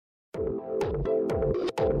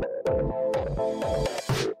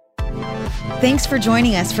Thanks for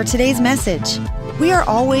joining us for today's message. We are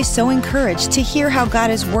always so encouraged to hear how God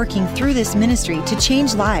is working through this ministry to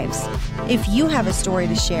change lives. If you have a story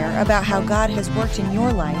to share about how God has worked in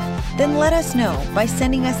your life, then let us know by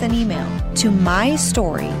sending us an email to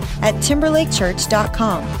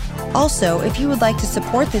mystory@timberlakechurch.com. Also, if you would like to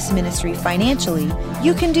support this ministry financially,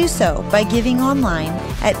 you can do so by giving online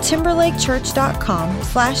at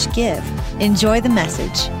timberlakechurch.com/give. Enjoy the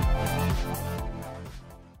message.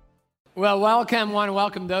 Well, welcome. I want to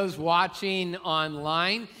welcome those watching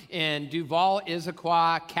online in Duval,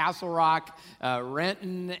 Issaquah, Castle Rock,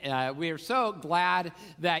 Renton. We are so glad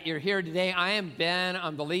that you're here today. I am Ben.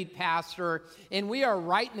 I'm the lead pastor, and we are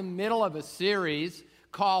right in the middle of a series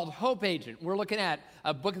called Hope Agent. We're looking at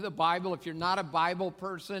a book of the Bible. If you're not a Bible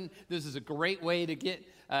person, this is a great way to get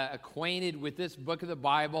acquainted with this book of the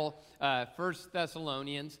Bible, 1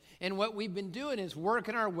 Thessalonians. And what we've been doing is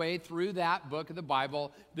working our way through that book of the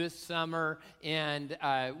Bible this summer. And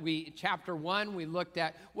chapter 1, we looked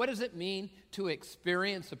at what does it mean to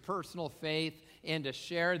experience a personal faith and to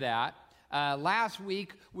share that. Last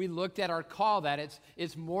week, we looked at our call, that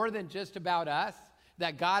it's more than just about us,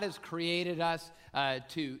 that God has created us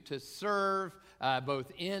to serve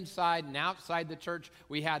both inside and outside the church.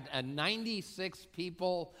 We had 96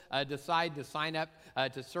 people decide to sign up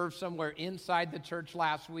to serve somewhere inside the church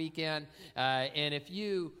last weekend. And if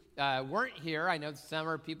you weren't here, I know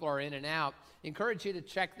summer people are in and out, encourage you to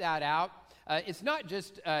check that out. It's not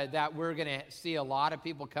just that we're going to see a lot of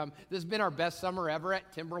people come. This has been our best summer ever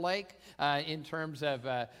at Timberlake in terms of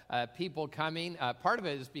people coming. Part of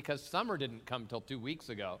it is because summer didn't come till 2 weeks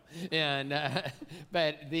ago, and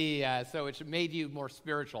so it made you more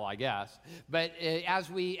spiritual, I guess. But as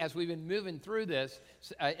we've been moving through this,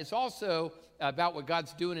 it's also about what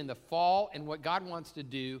God's doing in the fall and what God wants to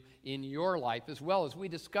do in your life, as well as we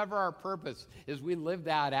discover our purpose as we live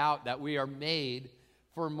that out, that we are made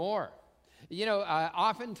for more. You know,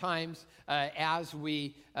 oftentimes as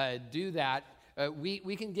we do that,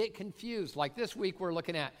 we can get confused. Like this week, we're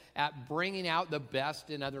looking at bringing out the best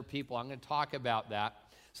in other people. I'm going to talk about that.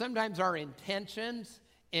 Sometimes our intentions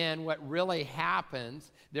and what really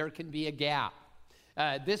happens, there can be a gap.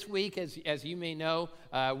 This week, as you may know,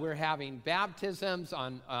 we're having baptisms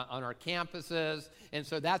on our campuses, and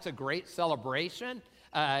so that's a great celebration,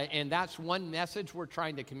 and that's one message we're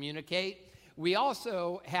trying to communicate. We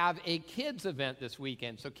also have a kids event this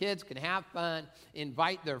weekend, so kids can have fun,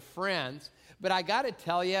 invite their friends. But I got to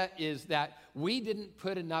tell you is that we didn't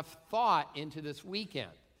put enough thought into this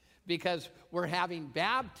weekend because we're having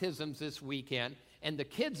baptisms this weekend, and the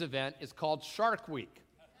kids event is called Shark Week.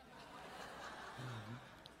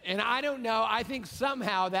 And I don't know, I think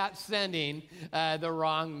somehow that's sending the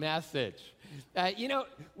wrong message. You know,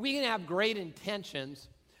 we can have great intentions,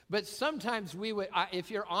 but sometimes we would,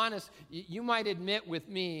 if you're honest, you might admit with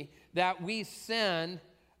me that we send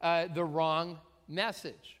the wrong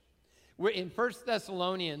message. We're in 1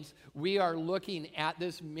 Thessalonians, we are looking at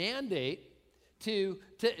this mandate to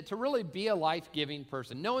really be a life-giving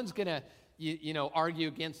person. No one's going to argue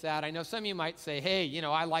against that. I know some of you might say, hey,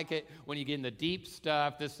 I like it when you get in the deep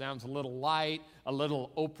stuff. This sounds a little light, a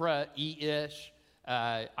little Oprah-y-ish.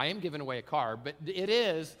 I am giving away a car, but it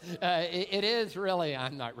is really,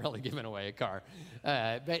 I'm not really giving away a car,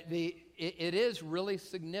 but it is really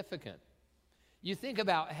significant. You think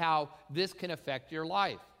about how this can affect your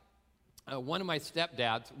life. One of my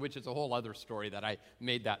stepdads, which is a whole other story that I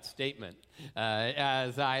made that statement,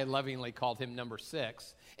 as I lovingly called him number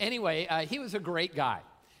 6. Anyway, he was a great guy,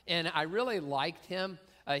 and I really liked him.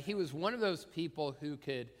 He was one of those people who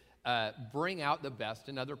could bring out the best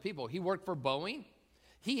in other people. He worked for Boeing.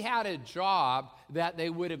 He had a job that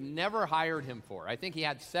they would have never hired him for. I think he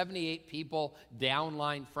had 78 people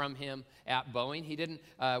downline from him at Boeing. He didn't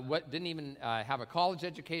even have a college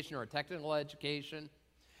education or a technical education.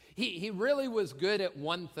 He really was good at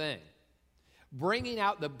one thing, bringing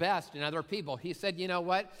out the best in other people. He said, you know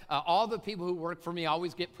what? All the people who work for me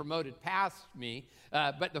always get promoted past me,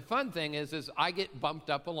 but the fun thing is I get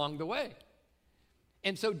bumped up along the way.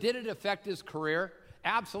 And so did it affect his career?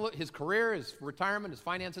 Absolutely. His career, his retirement, his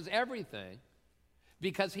finances, everything,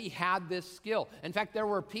 because he had this skill. In fact,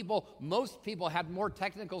 most people had more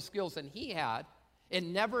technical skills than he had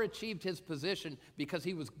and never achieved his position because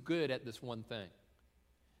he was good at this one thing.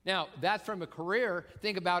 Now, that's from a career.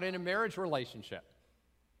 Think about in a marriage relationship.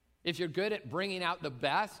 If you're good at bringing out the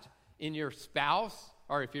best in your spouse,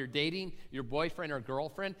 or if you're dating your boyfriend or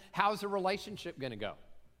girlfriend, how's the relationship going to go?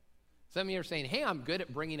 Some of you are saying, hey, I'm good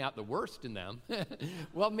at bringing out the worst in them.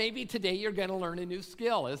 Well, maybe today you're going to learn a new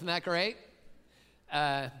skill. Isn't that great?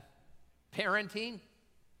 Parenting.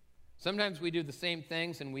 Sometimes we do the same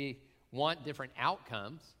things and we want different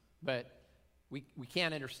outcomes, but we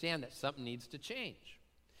can't understand that something needs to change.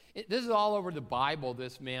 This is all over the Bible,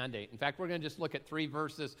 this mandate. In fact, we're going to just look at 3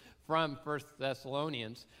 verses from 1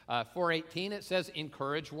 Thessalonians. 4:18, it says,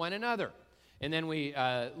 encourage one another. And then we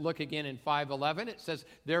look again in 5:11, it says,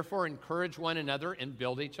 therefore encourage one another and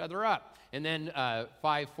build each other up. And then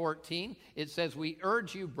 5:14, it says, we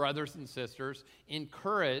urge you, brothers and sisters,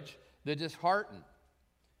 encourage the disheartened.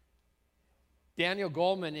 Daniel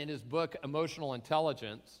Goleman, in his book, Emotional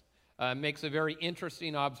Intelligence, makes a very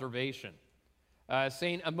interesting observation,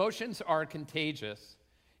 saying emotions are contagious.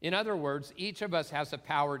 In other words, each of us has the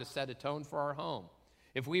power to set a tone for our home.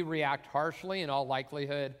 If we react harshly, in all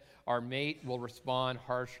likelihood, our mate will respond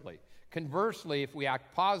harshly. Conversely, if we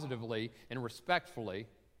act positively and respectfully,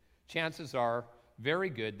 chances are very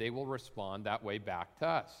good they will respond that way back to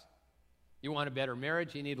us. You want a better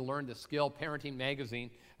marriage, you need to learn the skill. Parenting Magazine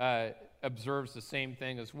observes the same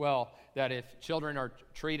thing as well, that if children are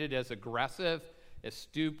treated as aggressive, as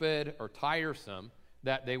stupid, or tiresome,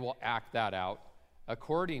 that they will act that out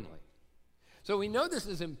accordingly. So we know this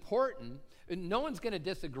is important, and no one's going to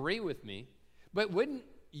disagree with me, but wouldn't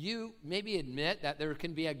you maybe admit that there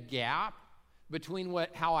can be a gap between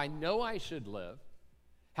how I know I should live,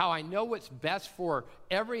 how I know what's best for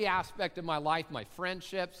every aspect of my life, my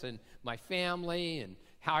friendships and my family, and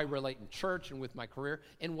how I relate in church and with my career,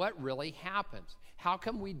 and what really happens? How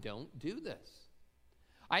come we don't do this?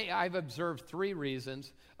 I've observed 3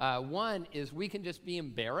 reasons. One is we can just be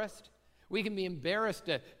embarrassed. We can be embarrassed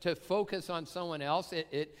to focus on someone else.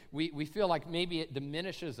 We feel like maybe it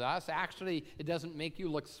diminishes us. Actually, it doesn't make you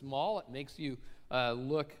look small. It makes you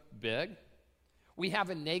look big. We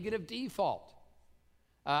have a negative default.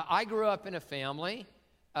 I grew up in a family.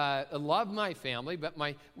 I love my family, but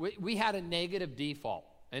we had a negative default.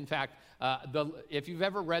 In fact, if you've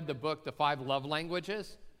ever read the book, The 5 Love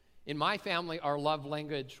Languages, in my family, our love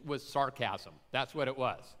language was sarcasm. That's what it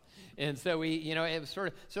was. And so it was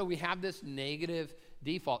so we have this negative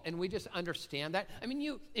default, and we just understand that. I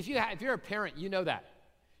mean, if you're a parent, you know that.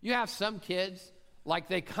 You have some kids, like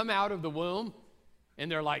they come out of the womb,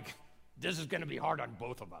 and they're like, this is going to be hard on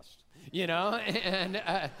both of us, And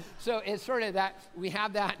so it's sort of that, we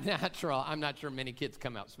have that natural. I'm not sure many kids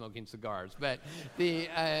come out smoking cigars, but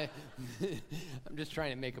I'm just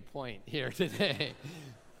trying to make a point here today.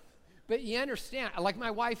 But you understand, like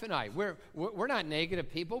my wife and I, we're not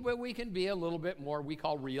negative people, but we can be a little bit more, we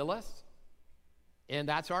call realists. And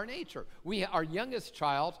that's our nature. Our youngest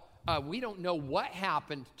child, we don't know what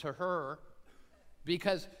happened to her,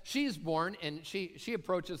 because she's born and she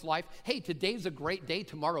approaches life, hey, today's a great day,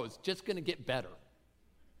 tomorrow is just going to get better.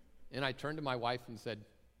 And I turned to my wife and said,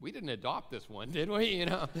 we didn't adopt this one, did we?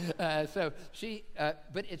 But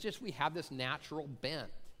it's just we have this natural bent.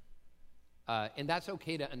 And that's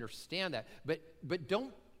okay to understand that. But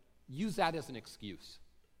don't use that as an excuse.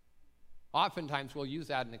 Oftentimes we'll use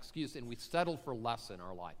that as an excuse, and we settle for less in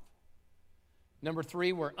our life. Number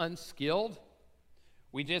 3, we're unskilled.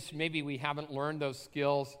 Maybe we haven't learned those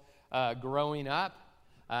skills growing up,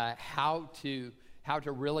 how to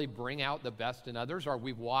really bring out the best in others, or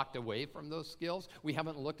we've walked away from those skills. We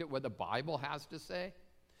haven't looked at what the Bible has to say.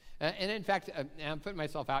 And in fact, I'm putting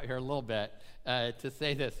myself out here a little bit to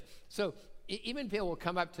say this. So even people will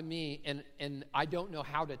come up to me, and I don't know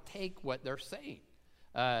how to take what they're saying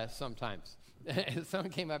sometimes. Someone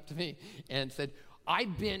came up to me and said,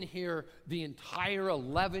 I've been here the entire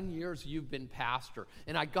 11 years you've been pastor,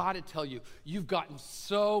 and I got to tell you, you've gotten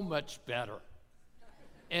so much better.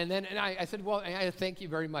 And I said, well, I thank you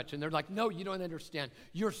very much. And they're like, no, you don't understand.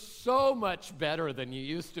 You're so much better than you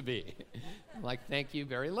used to be. I'm like, thank you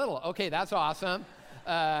very little. Okay, that's awesome.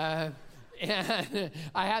 And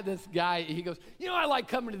I had this guy, he goes, I like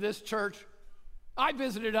coming to this church. I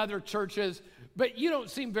visited other churches, but you don't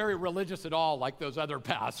seem very religious at all like those other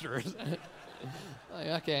pastors. Like,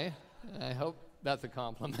 okay, I hope that's a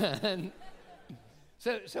compliment.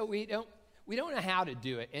 So we don't know how to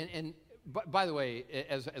do it. And by the way,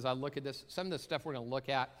 as I look at this, some of the stuff we're going to look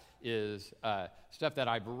at is stuff that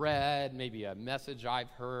I've read, maybe a message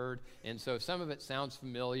I've heard. And so if some of it sounds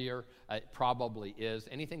familiar, it probably is.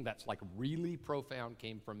 Anything that's like really profound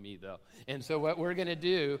came from me, though. And so what we're going to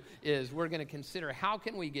do is we're going to consider how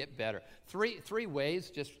can we get better. Three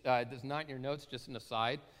ways, just this is not in your notes, just an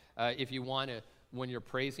aside. If you want to, when you're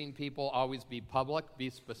praising people, always be public,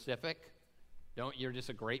 be specific. You're just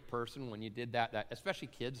a great person when you did that. Especially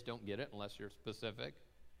kids don't get it unless you're specific.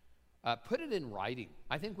 Put it in writing.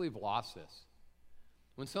 I think we've lost this.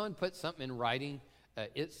 When someone puts something in writing,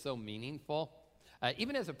 it's so meaningful.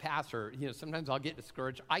 Even as a pastor, sometimes I'll get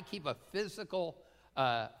discouraged. I keep a physical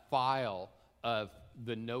file of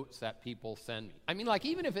the notes that people send me. I mean, like,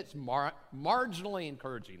 even if it's marginally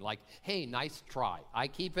encouraging, like, hey, nice try. I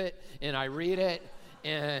keep it and I read it,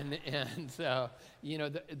 and so, you know,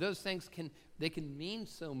 those things can mean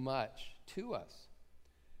so much to us.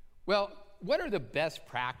 Well, what are the best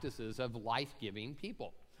practices of life-giving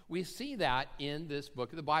people? We see that in this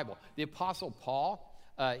book of the Bible. The Apostle Paul,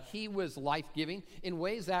 he was life-giving in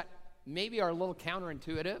ways that maybe are a little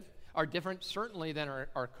counterintuitive, are different certainly than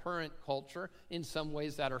our current culture, in some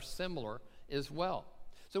ways that are similar as well.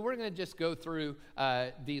 So we're going to just go through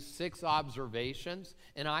these 6 observations,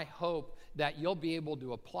 and I hope that you'll be able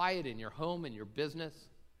to apply it in your home, in your business,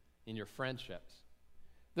 in your friendships.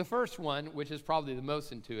 The first one, which is probably the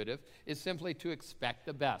most intuitive, is simply to expect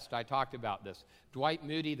the best. I talked about this. Dwight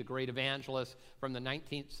Moody, the great evangelist from the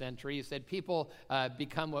 19th century, he said, people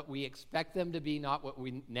become what we expect them to be, not what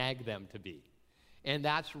we nag them to be. And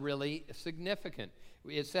that's really significant.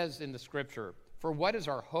 It says in the scripture, for what is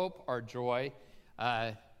our hope, our joy,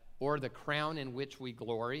 or the crown in which we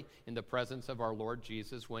glory in the presence of our Lord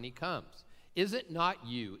Jesus when he comes? Is it not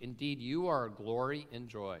you? Indeed, you are our glory and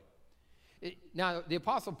joy. Now, the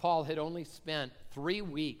Apostle Paul had only spent 3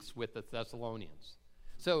 weeks with the Thessalonians.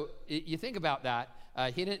 So you think about that.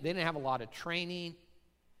 They didn't have a lot of training,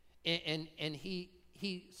 and he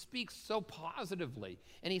speaks so positively.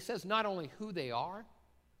 And he says not only who they are,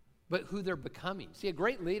 but who they're becoming. See, a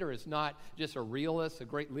great leader is not just a realist. A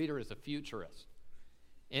great leader is a futurist.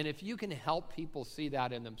 And if you can help people see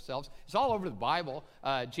that in themselves, it's all over the Bible.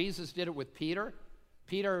 Jesus did it with Peter.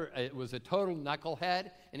 Peter was a total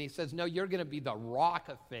knucklehead, and he says, no, you're going to be the rock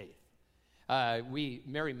of faith.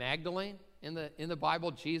 Mary Magdalene in the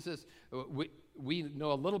Bible, Jesus, we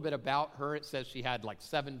know a little bit about her. It says she had like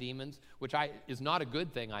 7 demons, which is not a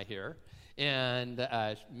good thing, I hear. And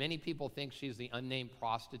many people think she's the unnamed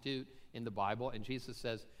prostitute in the Bible, and Jesus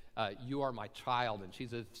says, you are my child, and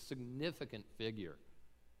she's a significant figure.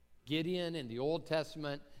 Gideon in the Old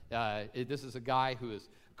Testament, this is a guy who is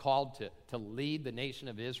called to lead the nation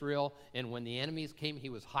of Israel, and when the enemies came, he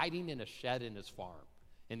was hiding in a shed in his farm.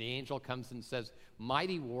 And the angel comes and says,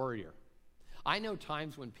 mighty warrior. I know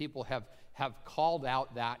times when people have called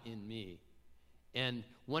out that in me, and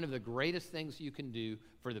one of the greatest things you can do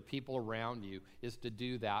for the people around you is to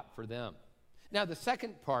do that for them. Now, the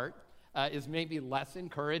second part is maybe less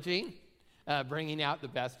encouraging, bringing out the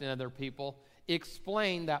best in other people.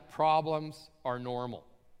 Explain that problems are normal.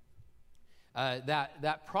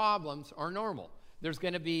 That problems are normal. There's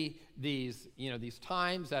going to be these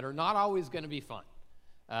times that are not always going to be fun.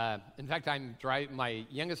 In fact, my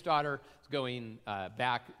youngest daughter is going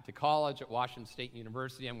back to college at Washington State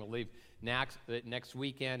University. I'm going to leave next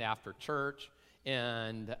weekend after church.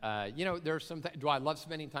 And, there's some do I love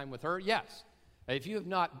spending time with her? Yes. If you have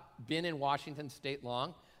not been in Washington State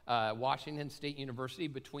long, Washington State University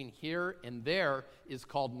between here and there is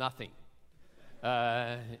called nothing.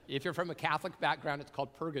 If you're from a Catholic background, it's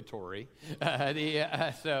called purgatory.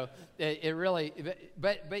 So it really,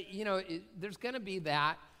 but there's going to be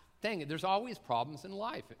that thing. There's always problems in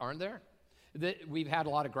life, aren't there? We've had a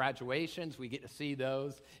lot of graduations. We get to see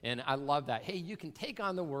those, and I love that. Hey, you can take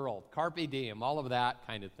on the world, carpe diem, all of that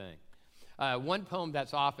kind of thing. One poem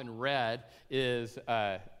that's often read is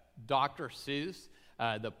Dr. Seuss,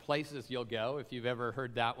 The Places You'll Go, if you've ever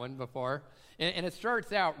heard that one before. And it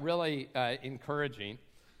starts out really encouraging.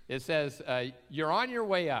 It says, you're on your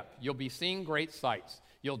way up. You'll be seeing great sights.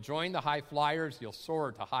 You'll join the high flyers. You'll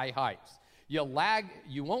soar to high heights. You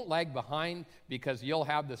won't lag behind because you'll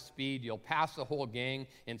have the speed. You'll pass the whole gang,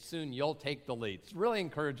 and soon you'll take the lead. It's really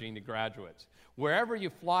encouraging to graduates. Wherever you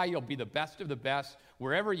fly, you'll be the best of the best.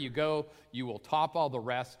 Wherever you go, you will top all the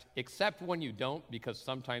rest, except when you don't, because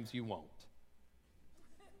sometimes you won't.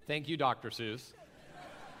 Thank you, Dr. Seuss.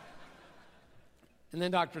 And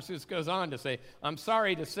then Dr. Seuss goes on to say, I'm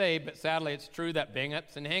sorry to say, but sadly it's true that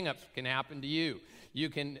bang-ups and hang-ups can happen to you. You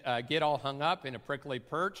can get all hung up in a prickly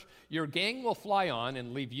perch. Your gang will fly on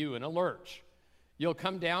and leave you in a lurch. You'll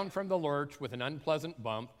come down from the lurch with an unpleasant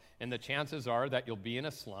bump, and the chances are that you'll be in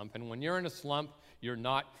a slump. And when you're in a slump, you're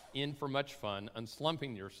not in for much fun.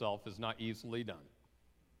 Unslumping yourself is not easily done.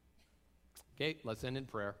 Okay, let's end in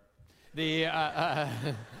prayer.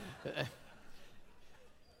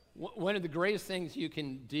 One of the greatest things you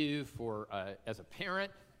can do as a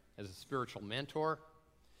parent, as a spiritual mentor,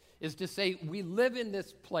 is to say, we live in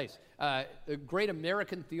this place. A great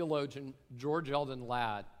American theologian, George Eldon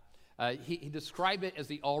Ladd, he described it as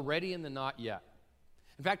the already and the not yet.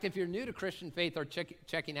 In fact, if you're new to Christian faith or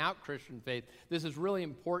checking out Christian faith, this is really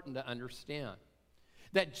important to understand.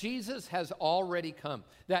 That Jesus has already come.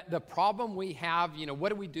 That the problem we have, what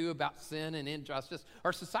do we do about sin and injustice?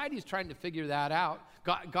 Our society is trying to figure that out.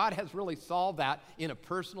 God has really solved that in a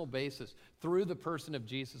personal basis through the person of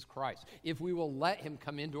Jesus Christ, if we will let him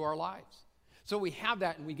come into our lives. So we have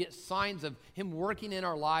that, and we get signs of him working in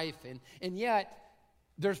our life, and yet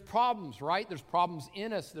there's problems, right? There's problems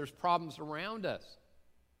in us. There's problems around us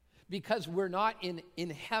because we're not in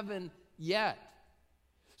heaven yet.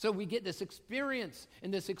 So we get this experience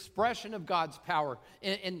and this expression of God's power,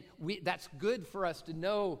 and that's good for us to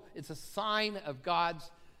know. It's a sign of God's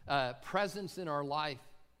presence in our life.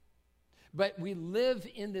 But we live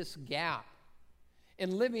in this gap,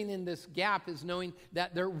 and living in this gap is knowing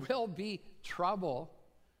that there will be trouble.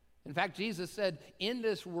 In fact, Jesus said, in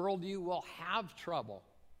this world you will have trouble.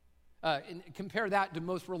 And compare that to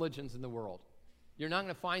most religions in the world. You're not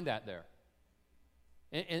going to find that there.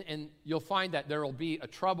 And you'll find that there will be a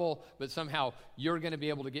trouble, but somehow you're going to be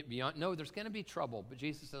able to get beyond. No, there's going to be trouble, but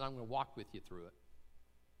Jesus says, I'm going to walk with you through it.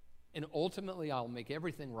 And ultimately, I'll make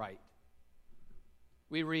everything right.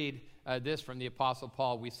 We read this from the Apostle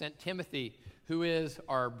Paul. We sent Timothy, who is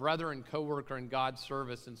our brother and co-worker in God's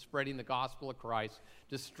service in spreading the gospel of Christ,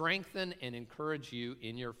 to strengthen and encourage you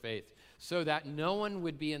in your faith, so that no one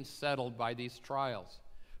would be unsettled by these trials.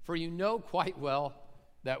 For you know quite well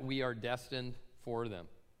that we are destined for them.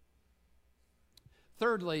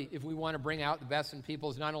 Thirdly, if we want to bring out the best in people,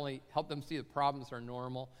 is not only help them see the problems are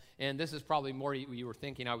normal, and this is probably more you were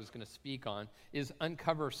thinking I was going to speak on, is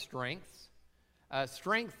uncover strengths.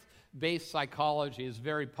 Strength-based psychology is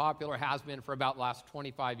very popular, has been for about the last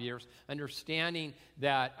 25 years, understanding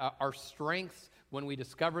that our strengths, when we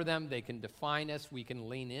discover them, they can define us, we can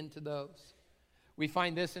lean into those. We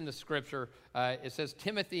find this in the scripture. It says,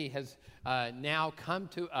 Timothy has now come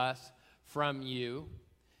to us from you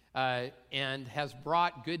and has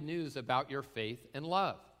brought good news about your faith and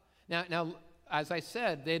love. Now, as I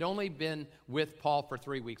said, they'd only been with Paul for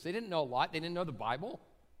 3 weeks. They didn't know a lot. They didn't know the Bible.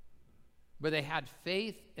 But they had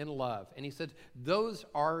faith and love. And he said, those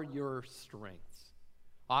are your strengths.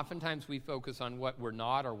 Oftentimes we focus on what we're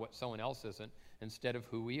not or what someone else isn't instead of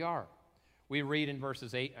who we are. We read in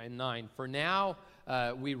verses 8 and 9, for now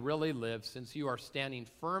we really live, since you are standing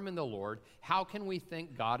firm in the Lord. How can we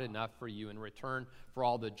thank God enough for you in return for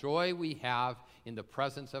all the joy we have in the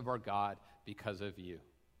presence of our God because of you?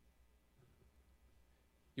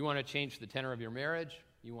 You want to change the tenor of your marriage?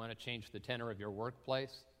 You want to change the tenor of your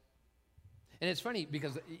workplace? And it's funny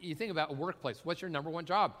because you think about a workplace. What's your number one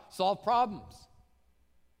job? Solve problems.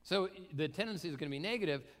 So the tendency is going to be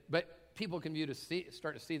negative, but people can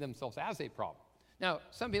start to see themselves as a problem. Now,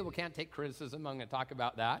 some people can't take criticism. I'm going to talk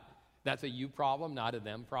about that. That's a you problem, not a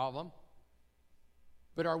them problem.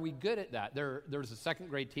 But are we good at that? There's a second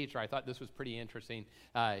grade teacher. I thought this was pretty interesting.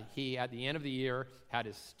 He, at the end of the year, had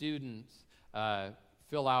his students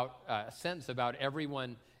fill out a sentence about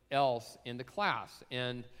everyone else in the class.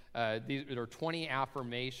 And there are 20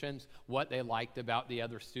 affirmations, what they liked about the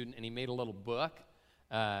other student. And he made a little book,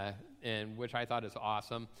 and which I thought is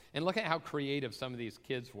awesome. And look at how creative some of these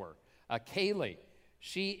kids were. Kaylee,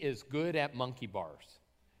 she is good at monkey bars.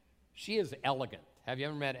 She is elegant. Have you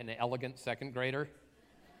ever met an elegant second grader?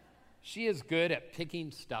 She is good at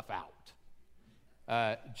picking stuff out.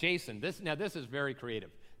 Jason, this is very creative.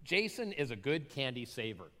 Jason is a good candy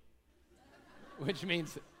saver, which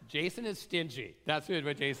means Jason is stingy. That's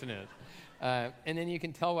what Jason is. And then you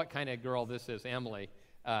can tell what kind of girl this is, Emily.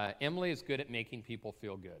 Emily is good at making people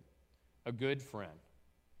feel good. A good friend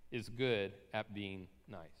is good at being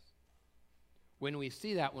nice. When we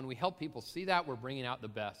see that, when we help people see that, we're bringing out the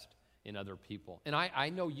best in other people. And I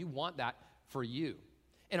know you want that for you.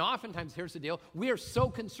 And oftentimes, here's the deal. We are so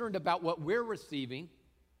concerned about what we're receiving,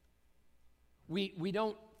 we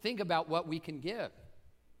don't think about what we can give.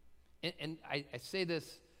 And I say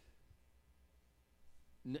this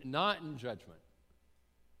not in judgment.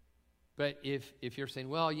 But if you're saying,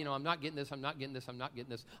 well, I'm not getting this, I'm not getting this, I'm not getting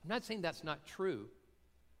this. I'm not saying that's not true,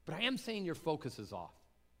 but I am saying your focus is off.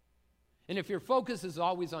 And if your focus is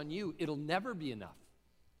always on you, it'll never be enough.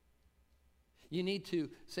 You need to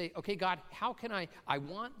say, okay, God, how can I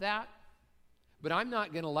want that, but I'm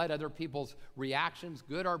not going to let other people's reactions,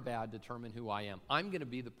 good or bad, determine who I am. I'm going to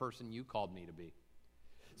be the person you called me to be.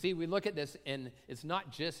 See, we look at this, and it's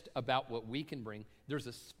not just about what we can bring. There's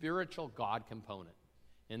a spiritual God component.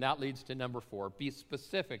 And that leads to number 4, be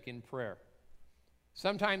specific in prayer.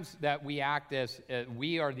 Sometimes that we act as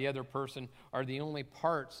we or the other person are the only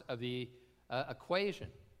parts of the equation.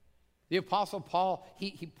 The Apostle Paul,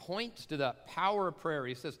 he points to the power of prayer.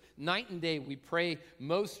 He says, night and day we pray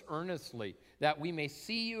most earnestly that we may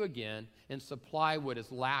see you again and supply what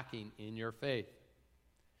is lacking in your faith.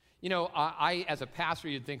 You know, I as a pastor,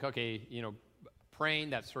 you'd think, okay, you know,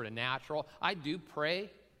 praying, that's sort of natural. I do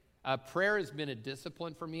pray. Prayer has been a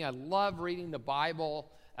discipline for me. I love reading the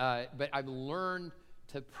Bible, but I've learned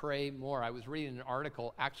to pray more. I was reading an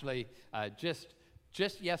article actually just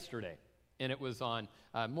yesterday, and it was on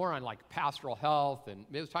more on like pastoral health, and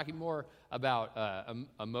it was talking more about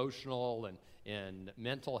emotional and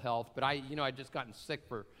mental health. But I'd just gotten sick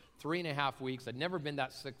for 3.5 weeks. I'd never been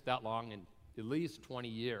that sick that long in at least 20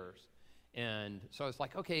 years. And so I was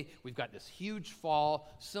like, okay, we've got this huge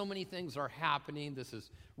fall. So many things are happening. This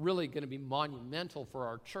is really going to be monumental for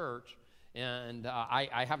our church. And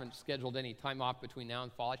I haven't scheduled any time off between now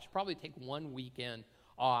and fall. I should probably take one weekend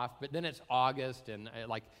off. But then it's August, and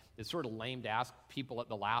it's sort of lame to ask people at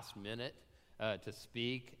the last minute to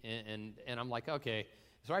speak. And I'm like, okay.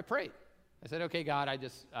 So I prayed. I said, okay, God, I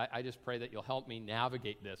just pray that you'll help me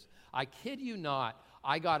navigate this. I kid you not,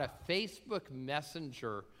 I got a Facebook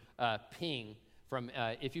Messenger ping from,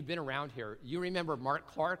 if you've been around here, you remember Mark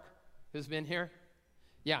Clark, who's been here?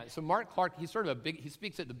 Yeah, so Mark Clark, he's sort of he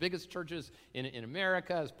speaks at the biggest churches in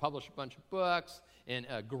America, has published a bunch of books, and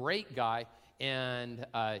a great guy. And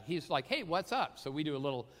he's like, hey, what's up? So we do a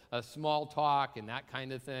little small talk and that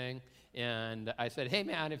kind of thing. And I said, hey,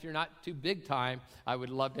 man, if you're not too big time, I would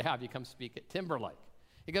love to have you come speak at Timberlake.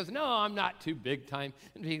 He goes, no, I'm not too big time.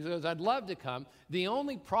 And he goes, I'd love to come. The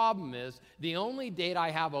only problem is the only date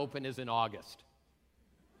I have open is in August.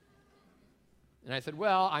 And I said,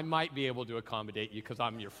 well, I might be able to accommodate you because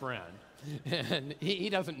I'm your friend. And he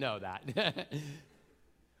doesn't know that.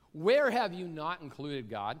 Where have you not included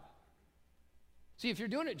God? See, if you're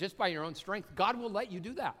doing it just by your own strength, God will let you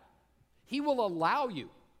do that. He will allow you.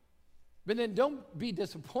 But then don't be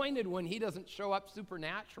disappointed when he doesn't show up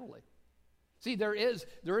supernaturally. See, there is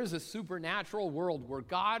a supernatural world where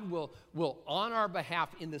God will on our behalf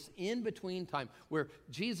in this in-between time where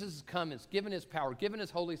Jesus has come, has given his power, given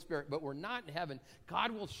his Holy Spirit, but we're not in heaven.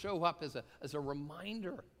 God will show up as a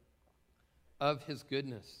reminder of his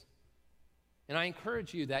goodness. And I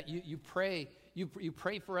encourage you that you pray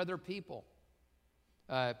for other people.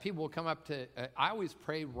 People will come up to, I always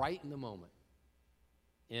pray right in the moment.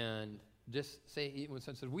 And just say, when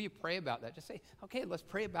someone says, will you pray about that? Just say, okay, let's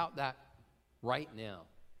pray about that right now.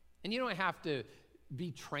 And you don't have to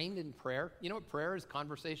be trained in prayer. You know what prayer is?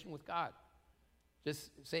 Conversation with God.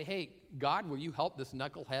 Just say, hey, God, will you help this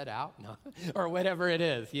knucklehead out? No. Or whatever it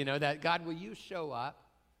is, that God, will you show up?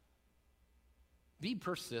 Be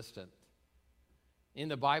persistent. In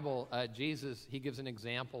the Bible, Jesus, he gives an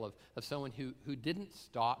example of someone who didn't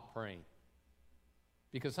stop praying.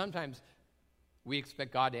 Because sometimes we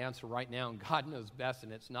expect God to answer right now, and God knows best,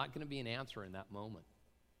 and it's not going to be an answer in that moment.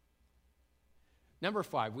 Number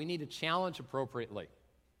 5, we need to challenge appropriately.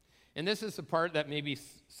 And this is the part that maybe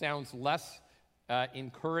sounds less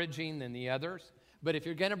encouraging than the others. But if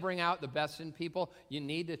you're going to bring out the best in people, you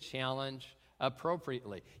need to challenge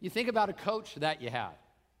appropriately. You think about a coach that you had.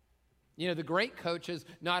 The great coaches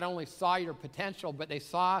not only saw your potential, but they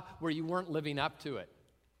saw where you weren't living up to it.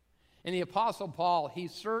 And the Apostle Paul, he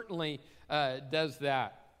certainly does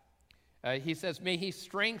that. He says, may he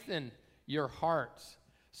strengthen your hearts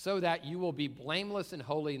so that you will be blameless and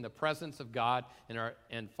holy in the presence of God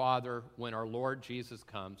and Father when our Lord Jesus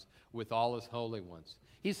comes with all his holy ones.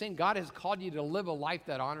 He's saying God has called you to live a life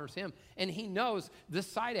that honors him. And he knows this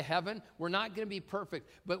side of heaven, we're not going to be perfect,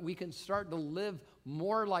 but we can start to live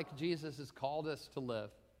more like Jesus has called us to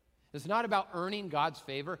live. It's not about earning God's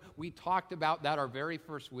favor. We talked about that our very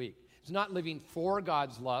first week. It's not living for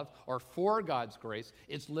God's love or for God's grace.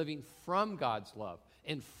 It's living from God's love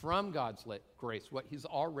and from God's grace, what he's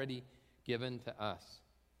already given to us.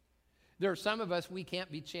 There are some of us, we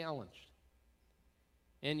can't be challenged.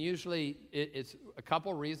 And usually it's a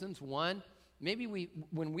couple reasons. One, maybe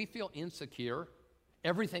when we feel insecure,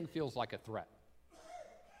 everything feels like a threat.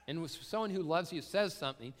 And when someone who loves you says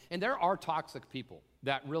something, and there are toxic people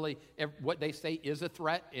that really, what they say is a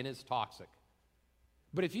threat and is toxic.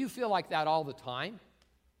 But if you feel like that all the time,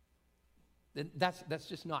 then that's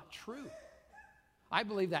just not true. I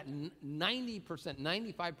believe that 90%,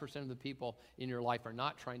 95% of the people in your life are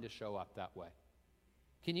not trying to show up that way.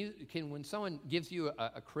 When someone gives you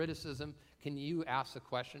a criticism, can you ask the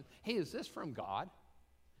question, hey, is this from God?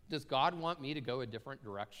 Does God want me to go a different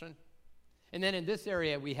direction? And then in this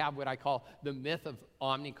area, we have what I call the myth of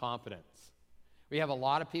omnicompetence. We have a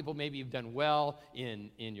lot of people, maybe you've done well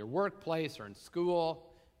in your workplace or in school.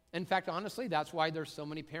 In fact, honestly, that's why there's so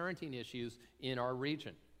many parenting issues in our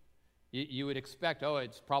region. You would expect,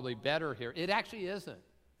 it's probably better here. It actually isn't.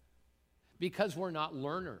 Because we're not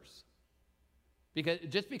learners. Because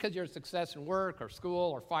just because you're a success in work or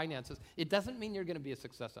school or finances, it doesn't mean you're going to be a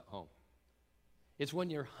success at home. It's when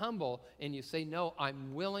you're humble and you say, no,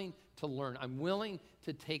 I'm willing to learn. I'm willing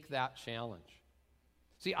to take that challenge.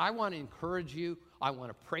 See, I want to encourage you. I want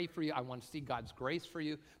to pray for you. I want to see God's grace for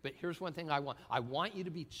you. But here's one thing I want. I want you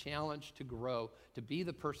to be challenged to grow, to be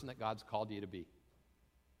the person that God's called you to be.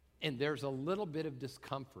 And there's a little bit of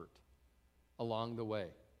discomfort along the way.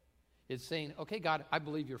 It's saying, okay, God, I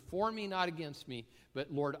believe you're for me, not against me,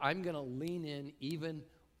 but Lord, I'm going to lean in even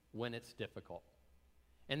when it's difficult.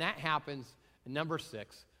 And that happens, number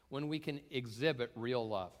 6, when we can exhibit real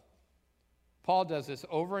love. Paul does this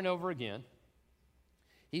over and over again.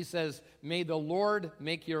 He says, may the Lord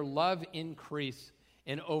make your love increase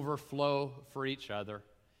and overflow for each other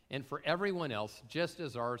and for everyone else, just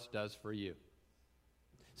as ours does for you.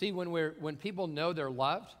 See, when people know they're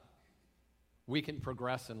loved, we can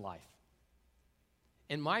progress in life.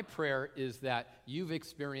 And my prayer is that you've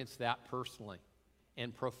experienced that personally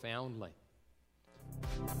and profoundly.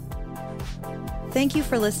 Thank you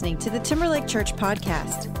for listening to the Timberlake Church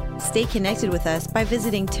podcast. Stay connected with us by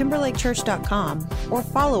visiting timberlakechurch.com or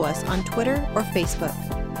follow us on Twitter or Facebook.